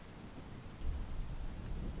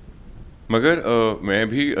मगर मैं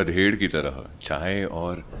भी अधेड़ की तरह चाय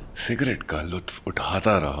और सिगरेट का लुत्फ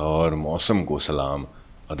उठाता रहा और मौसम को सलाम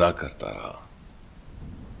अदा करता रहा।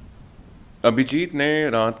 अभिजीत ने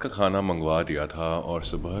रात का खाना मंगवा दिया था और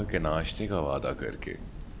सुबह के नाश्ते का वादा करके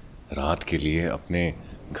रात के लिए अपने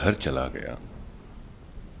घर चला गया।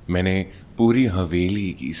 मैंने पूरी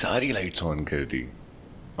हवेली की सारी लाइट्स ऑन कर दी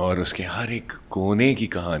और उसके हर एक कोने की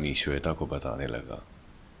कहानी श्वेता को बताने लगा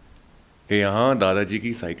कि यहाँ दादाजी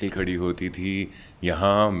की साइकिल खड़ी होती थी,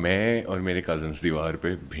 यहाँ मैं और मेरे कज़न्स दीवार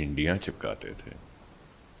पे भिंडियाँ चिपकाते थे।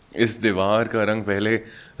 इस दीवार का रंग पहले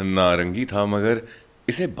नारंगी था मगर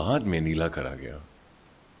इसे बाद में नीला करा गया।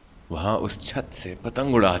 वहाँ उस छत से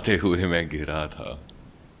पतंग उड़ाते हुए मैं गिरा था।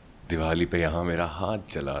 दिवाली पे यहाँ मेरा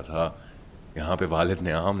हाथ जला था। यहाँ पे वालिद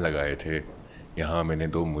ने आम लगाए थे। यहाँ मैंने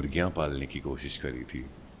 2 मुर्गियाँ पालने की कोशिश करी थी।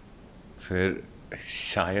 फिर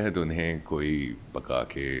शायद उन्हें कोई पका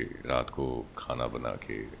के रात को खाना बना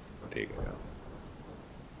के दे गया।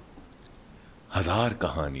 1000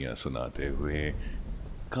 कहानियाँ सुनाते हुए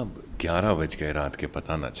कब 11 बज गए रात के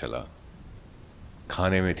पता न चला।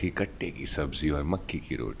 खाने में थी कट्टे की सब्जी और मक्की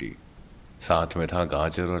की रोटी, साथ में था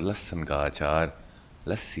गाजर और लहसुन का अचार,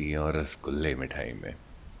 लस्सी और रसगुल्ले मिठाई में।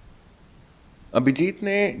 अभिजीत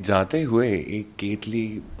ने जाते हुए एक केतली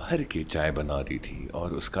भर के चाय बना दी थी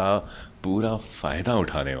और उसका पूरा फायदा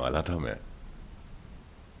उठाने वाला था मैं।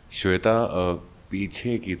 श्वेता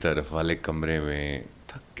पीछे की तरफ वाले कमरे में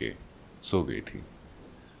थक के सो गई थी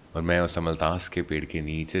और मैं उस अमलतास के पेड़ के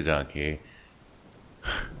नीचे जाके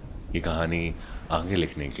ये कहानी आगे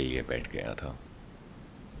लिखने के लिए बैठ गया था।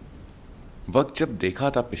 वक्त जब देखा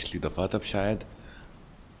था पिछली दफ़ा तब शायद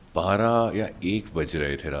 12 या 1 बज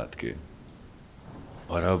रहे थे रात के,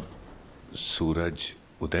 और अब सूरज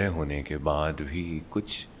उदय होने के बाद भी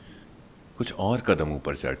कुछ कुछ और कदम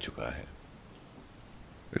ऊपर चढ़ चुका है।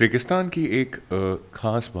 रेगिस्तान की एक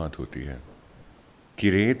ख़ास बात होती है कि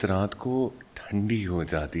रेत रात को ठंडी हो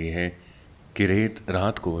जाती है, कि रेत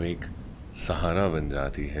रात को एक सहारा बन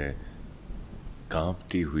जाती है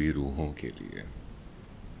कांपती हुई रूहों के लिए।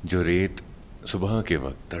 जो रेत सुबह के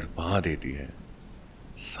वक्त तड़पा देती है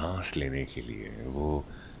सांस लेने के लिए, वो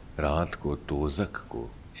रात को दोज़ख को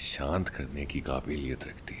शांत करने की काबिलियत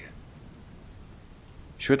रखती है।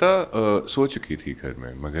 श्वेता सो चुकी थी घर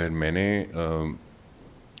में, मगर मैंने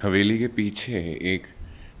हवेली के पीछे एक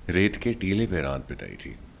रेत के टीले पे रात बिताई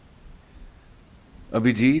थी।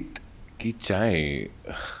 अभिजीत की चाय,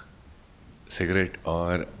 सिगरेट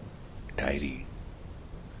और डायरी,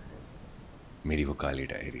 मेरी वो काली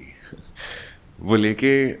डायरी वो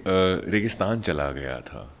लेके रेगिस्तान चला गया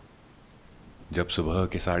था। जब सुबह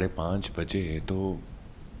के 5:30 बजे तो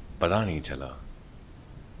पता नहीं चला।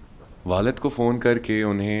 वालिद को फ़ोन करके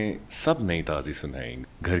उन्हें सब नई ताज़ी सुनाई,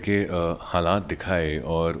 घर के हालात दिखाए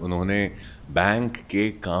और उन्होंने बैंक के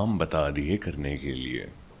काम बता दिए करने के लिए।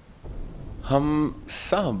 हम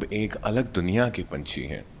सब एक अलग दुनिया के पंछी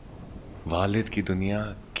हैं। वालिद की दुनिया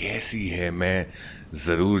कैसी है मैं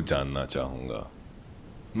ज़रूर जानना चाहूँगा,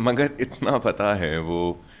 मगर इतना पता है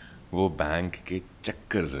वो बैंक के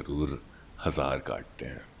चक्कर ज़रूर 1000 काटते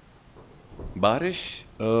हैं। बारिश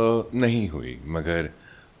नहीं हुई मगर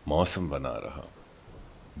मौसम बना रहा।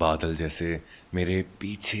 बादल जैसे मेरे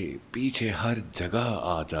पीछे पीछे हर जगह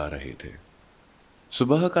आ जा रहे थे।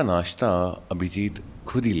 सुबह का नाश्ता अभिजीत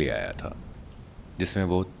खुद ही ले आया था, जिसमें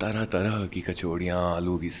वो तरह तरह की कचौड़ियाँ,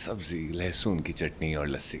 आलू की सब्ज़ी, लहसुन की चटनी और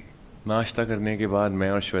लस्सी। नाश्ता करने के बाद मैं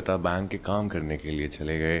और श्वेता बैंक के काम करने के लिए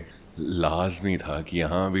चले गए। लाजमी था कि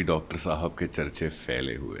यहाँ भी डॉक्टर साहब के चर्चे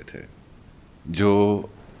फैले हुए थे। जो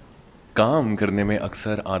काम करने में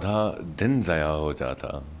अक्सर आधा दिन ज़ाया हो जाता,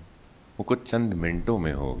 वो कुछ चंद मिनटों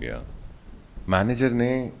में हो गया। मैनेजर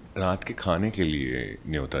ने रात के खाने के लिए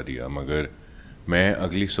न्योता दिया, मगर मैं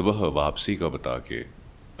अगली सुबह वापसी का बता के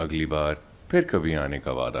अगली बार फिर कभी आने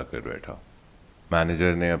का वादा कर बैठा।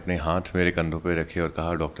 मैनेजर ने अपने हाथ मेरे कंधों पे रखे और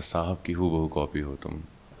कहा, डॉक्टर साहब की हूबहू कॉपी हो तुम।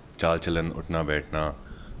 चाल चलन, उठना बैठना,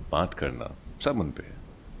 बात करना, सब उन पे है।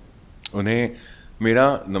 उन्हें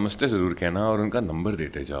मेरा नमस्ते ज़रूर कहना और उनका नंबर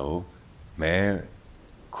देते जाओ। मैं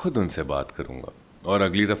खुद उनसे बात करूँगा और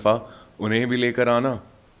अगली दफ़ा उन्हें भी लेकर आना।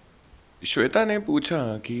 श्वेता ने पूछा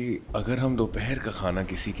कि अगर हम दोपहर का खाना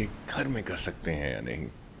किसी के घर में कर सकते हैं या नहीं।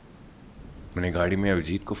 मैंने गाड़ी में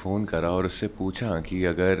अभिजीत को फ़ोन करा और उससे पूछा कि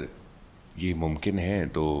अगर ये मुमकिन है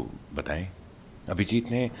तो बताएं।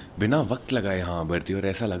 अभिजीत ने बिना वक्त लगाए हाँ भर दी और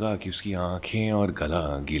ऐसा लगा कि उसकी आंखें और गला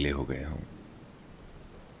गीले हो गए हों।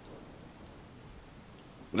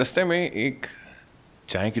 रास्ते में एक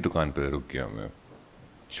चाय की दुकान पर रुक गया मैं।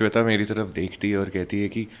 श्वेता मेरी तरफ देखती है और कहती है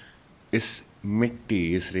कि इस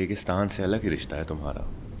मिट्टी, इस रेगिस्तान से अलग ही रिश्ता है तुम्हारा।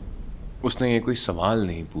 उसने ये कोई सवाल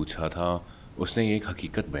नहीं पूछा था, उसने ये एक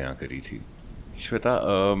हकीकत बयां करी थी। श्वेता,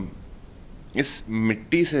 इस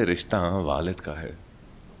मिट्टी से रिश्ता वालिद का है।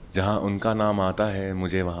 जहाँ उनका नाम आता है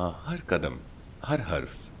मुझे वहाँ हर कदम, हर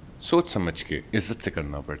हर्फ सोच समझ के इज्जत से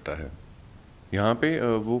करना पड़ता है। यहाँ पे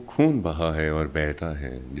वो खून बहा है और बहता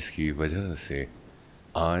है जिसकी वजह से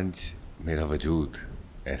आज मेरा वजूद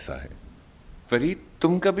ऐसा है। फरीद,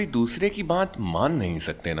 तुम कभी दूसरे की बात मान नहीं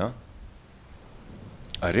सकते ना?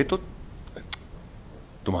 अरे तो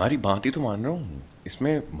तुम्हारी बात ही तो मान रहा हूँ,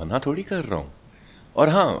 इसमें मना थोड़ी कर रहा हूँ। और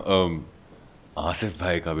हाँ, आसिफ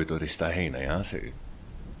भाई का भी तो रिश्ता है ही ना यहाँ से।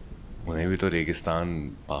 उन्हें भी तो रेगिस्तान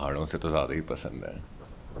पहाड़ों से तो ज़्यादा ही पसंद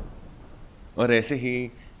है। और ऐसे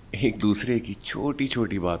ही एक दूसरे की छोटी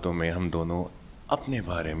छोटी बातों में हम दोनों अपने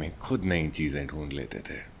बारे में खुद नई चीज़ें ढूंढ लेते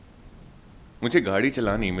थे। मुझे गाड़ी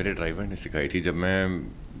चलानी मेरे ड्राइवर ने सिखाई थी जब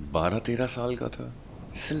मैं 12-13 साल का था।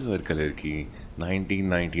 सिल्वर कलर की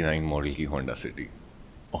 1999 मॉडल की होंडा सिटी,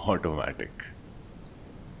 ऑटोमेटिक।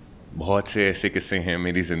 बहुत से ऐसे किस्से हैं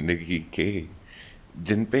मेरी ज़िंदगी के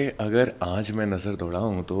जिन पे अगर आज मैं नज़र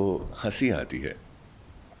दौड़ाऊँ तो हंसी आती है।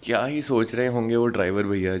 क्या ही सोच रहे होंगे वो ड्राइवर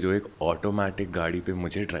भैया जो एक ऑटोमेटिक गाड़ी पे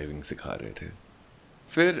मुझे ड्राइविंग सिखा रहे थे।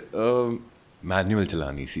 फिर मैनुअल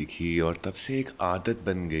चलानी सीखी और तब से एक आदत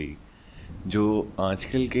बन गई जो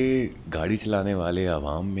आजकल के गाड़ी चलाने वाले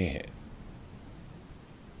आवाम में है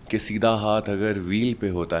कि सीधा हाथ अगर व्हील पे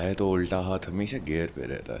होता है तो उल्टा हाथ हमेशा गियर पे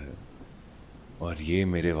रहता है। और ये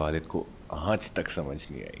मेरे वालिद को आज तक समझ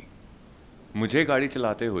नहीं आई। मुझे गाड़ी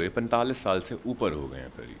चलाते हुए 45 साल से ऊपर हो गए हैं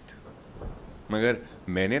फरीद, मगर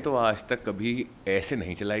मैंने तो आज तक कभी ऐसे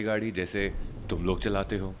नहीं चलाई गाड़ी जैसे तुम लोग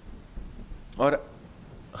चलाते हो। और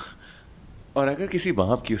और अगर किसी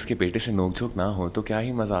बाप की उसके बेटे से नोकझोंक ना हो तो क्या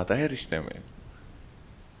ही मज़ा आता है रिश्ते में।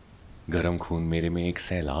 गरम खून मेरे में एक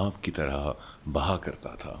सैलाब की तरह बहा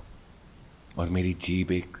करता था और मेरी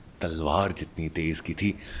जीभ एक तलवार जितनी तेज़ की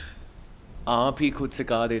थी। आप ही खुद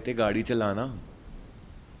सिखा देते गाड़ी चलाना।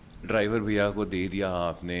 ड्राइवर भैया को दे दिया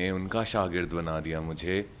आपने, उनका शागिर्द बना दिया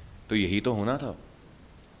मुझे, तो यही तो होना था।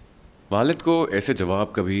 वालिद को ऐसे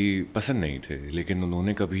जवाब कभी पसंद नहीं थे, लेकिन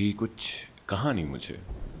उन्होंने कभी कुछ कहा नहीं मुझे।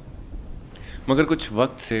 मगर कुछ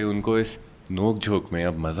वक्त से उनको इस नोक झोंक में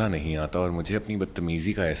अब मज़ा नहीं आता और मुझे अपनी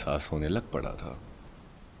बदतमीज़ी का एहसास होने लग पड़ा था।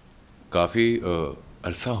 काफ़ी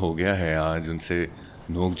अरसा हो गया है आज उनसे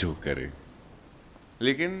नोक झोंक करे,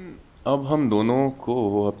 लेकिन अब हम दोनों को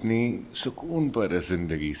अपनी सुकून पर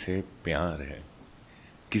ज़िंदगी से प्यार है।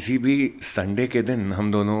 किसी भी संडे के दिन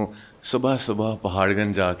हम दोनों सुबह सुबह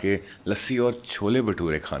पहाड़गंज जाके लस्सी और छोले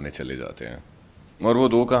भटूरे खाने चले जाते हैं और वो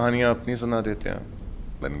दो कहानियाँ अपनी सुना देते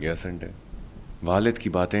हैं। बन गया संडे। वालिद की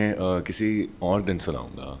बातें किसी और दिन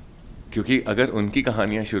सुनाऊंगा, क्योंकि अगर उनकी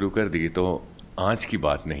कहानियाँ शुरू कर दी तो आज की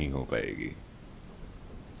बात नहीं हो पाएगी।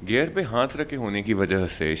 गियर पे हाथ रखे होने की वजह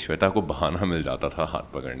से श्वेता को बहाना मिल जाता था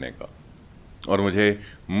हाथ पकड़ने का, और मुझे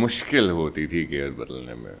मुश्किल होती थी गियर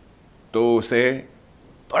बदलने में, तो उसे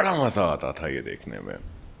बड़ा मज़ा आता था ये देखने में।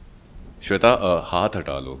 श्वेता, हाथ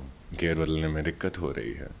हटा लो, गियर बदलने में दिक्कत हो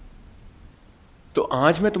रही है। तो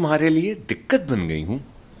आज मैं तुम्हारे लिए दिक्कत बन गई हूँ?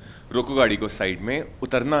 रोको गाड़ी को, साइड में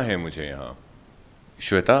उतरना है मुझे यहाँ।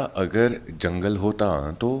 श्वेता, अगर जंगल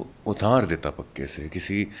होता तो उतार देता पक्के से।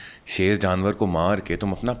 किसी शेर जानवर को मार के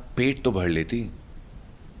तुम अपना पेट तो भर लेती,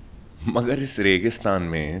 मगर इस रेगिस्तान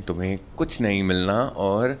में तुम्हें कुछ नहीं मिलना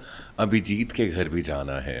और अभिजीत के घर भी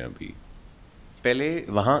जाना है अभी। पहले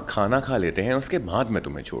वहाँ खाना खा लेते हैं, उसके बाद मैं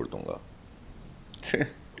तुम्हें छोड़ दूंगा।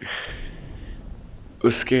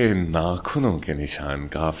 उसके नाखूनों के निशान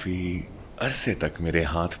काफ़ी अरसे तक मेरे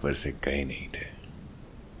हाथ पर से गए नहीं थे।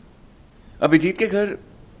 अभिजीत के घर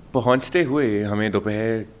पहुंचते हुए हमें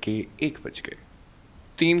दोपहर के 1 बज गए।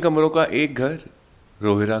 3 कमरों का एक घर,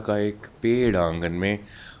 रोहिरा का एक पेड़ आंगन में,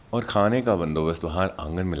 और खाने का बंदोबस्त बाहर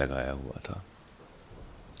आंगन में लगाया हुआ था।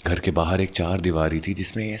 घर के बाहर एक 4 दीवारी थी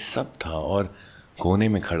जिसमें यह सब था, और कोने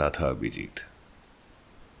में खड़ा था अभिजीत।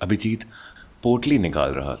 अभिजीत पोटली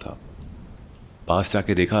निकाल रहा था। पास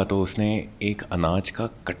जाके देखा तो उसने एक अनाज का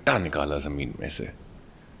कट्टा निकाला ज़मीन में से,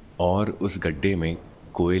 और उस गड्ढे में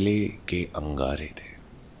कोयले के अंगारे थे।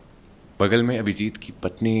 बगल में अभिजीत की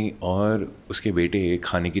पत्नी और उसके बेटे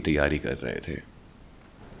खाने की तैयारी कर रहे थे।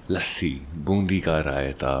 लस्सी, बूंदी का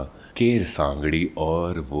रायता, केर सांगड़ी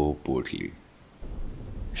और वो पोटली।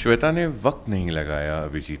 श्वेता ने वक्त नहीं लगाया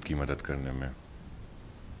अभिजीत की मदद करने में।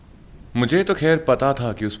 मुझे तो खैर पता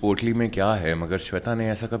था कि उस पोटली में क्या है, मगर श्वेता ने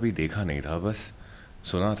ऐसा कभी देखा नहीं था, बस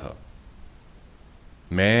सुना था।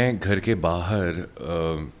 मैं घर के बाहर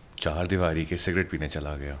 4 दीवारी के सिगरेट पीने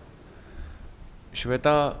चला गया।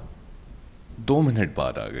 श्वेता 2 मिनट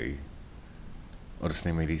बाद आ गई और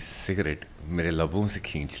उसने मेरी सिगरेट मेरे लबों से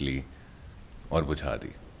खींच ली और बुझा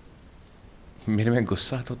दी। मेरे में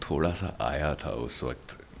गुस्सा तो थोड़ा सा आया था उस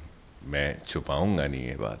वक्त, मैं छुपाऊंगा नहीं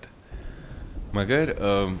ये बात, मगर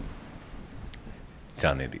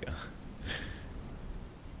जाने दिया।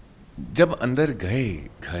 जब अंदर गए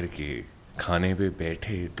घर के, खाने पे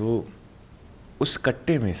बैठे, तो उस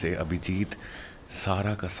कट्टे में से अभिजीत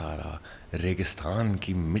सारा का सारा रेगिस्तान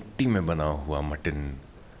की मिट्टी में बना हुआ मटन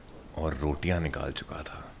और रोटियां निकाल चुका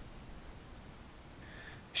था।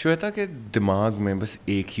 श्वेता के दिमाग में बस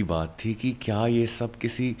एक ही बात थी कि क्या ये सब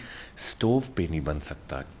किसी स्टोव पे नहीं बन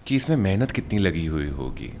सकता, कि इसमें मेहनत कितनी लगी हुई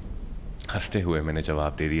होगी। हंसते हुए मैंने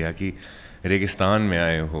जवाब दे दिया कि रेगिस्तान में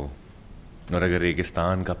आए हो, और अगर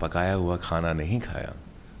रेगिस्तान का पकाया हुआ खाना नहीं खाया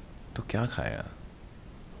तो क्या खाया।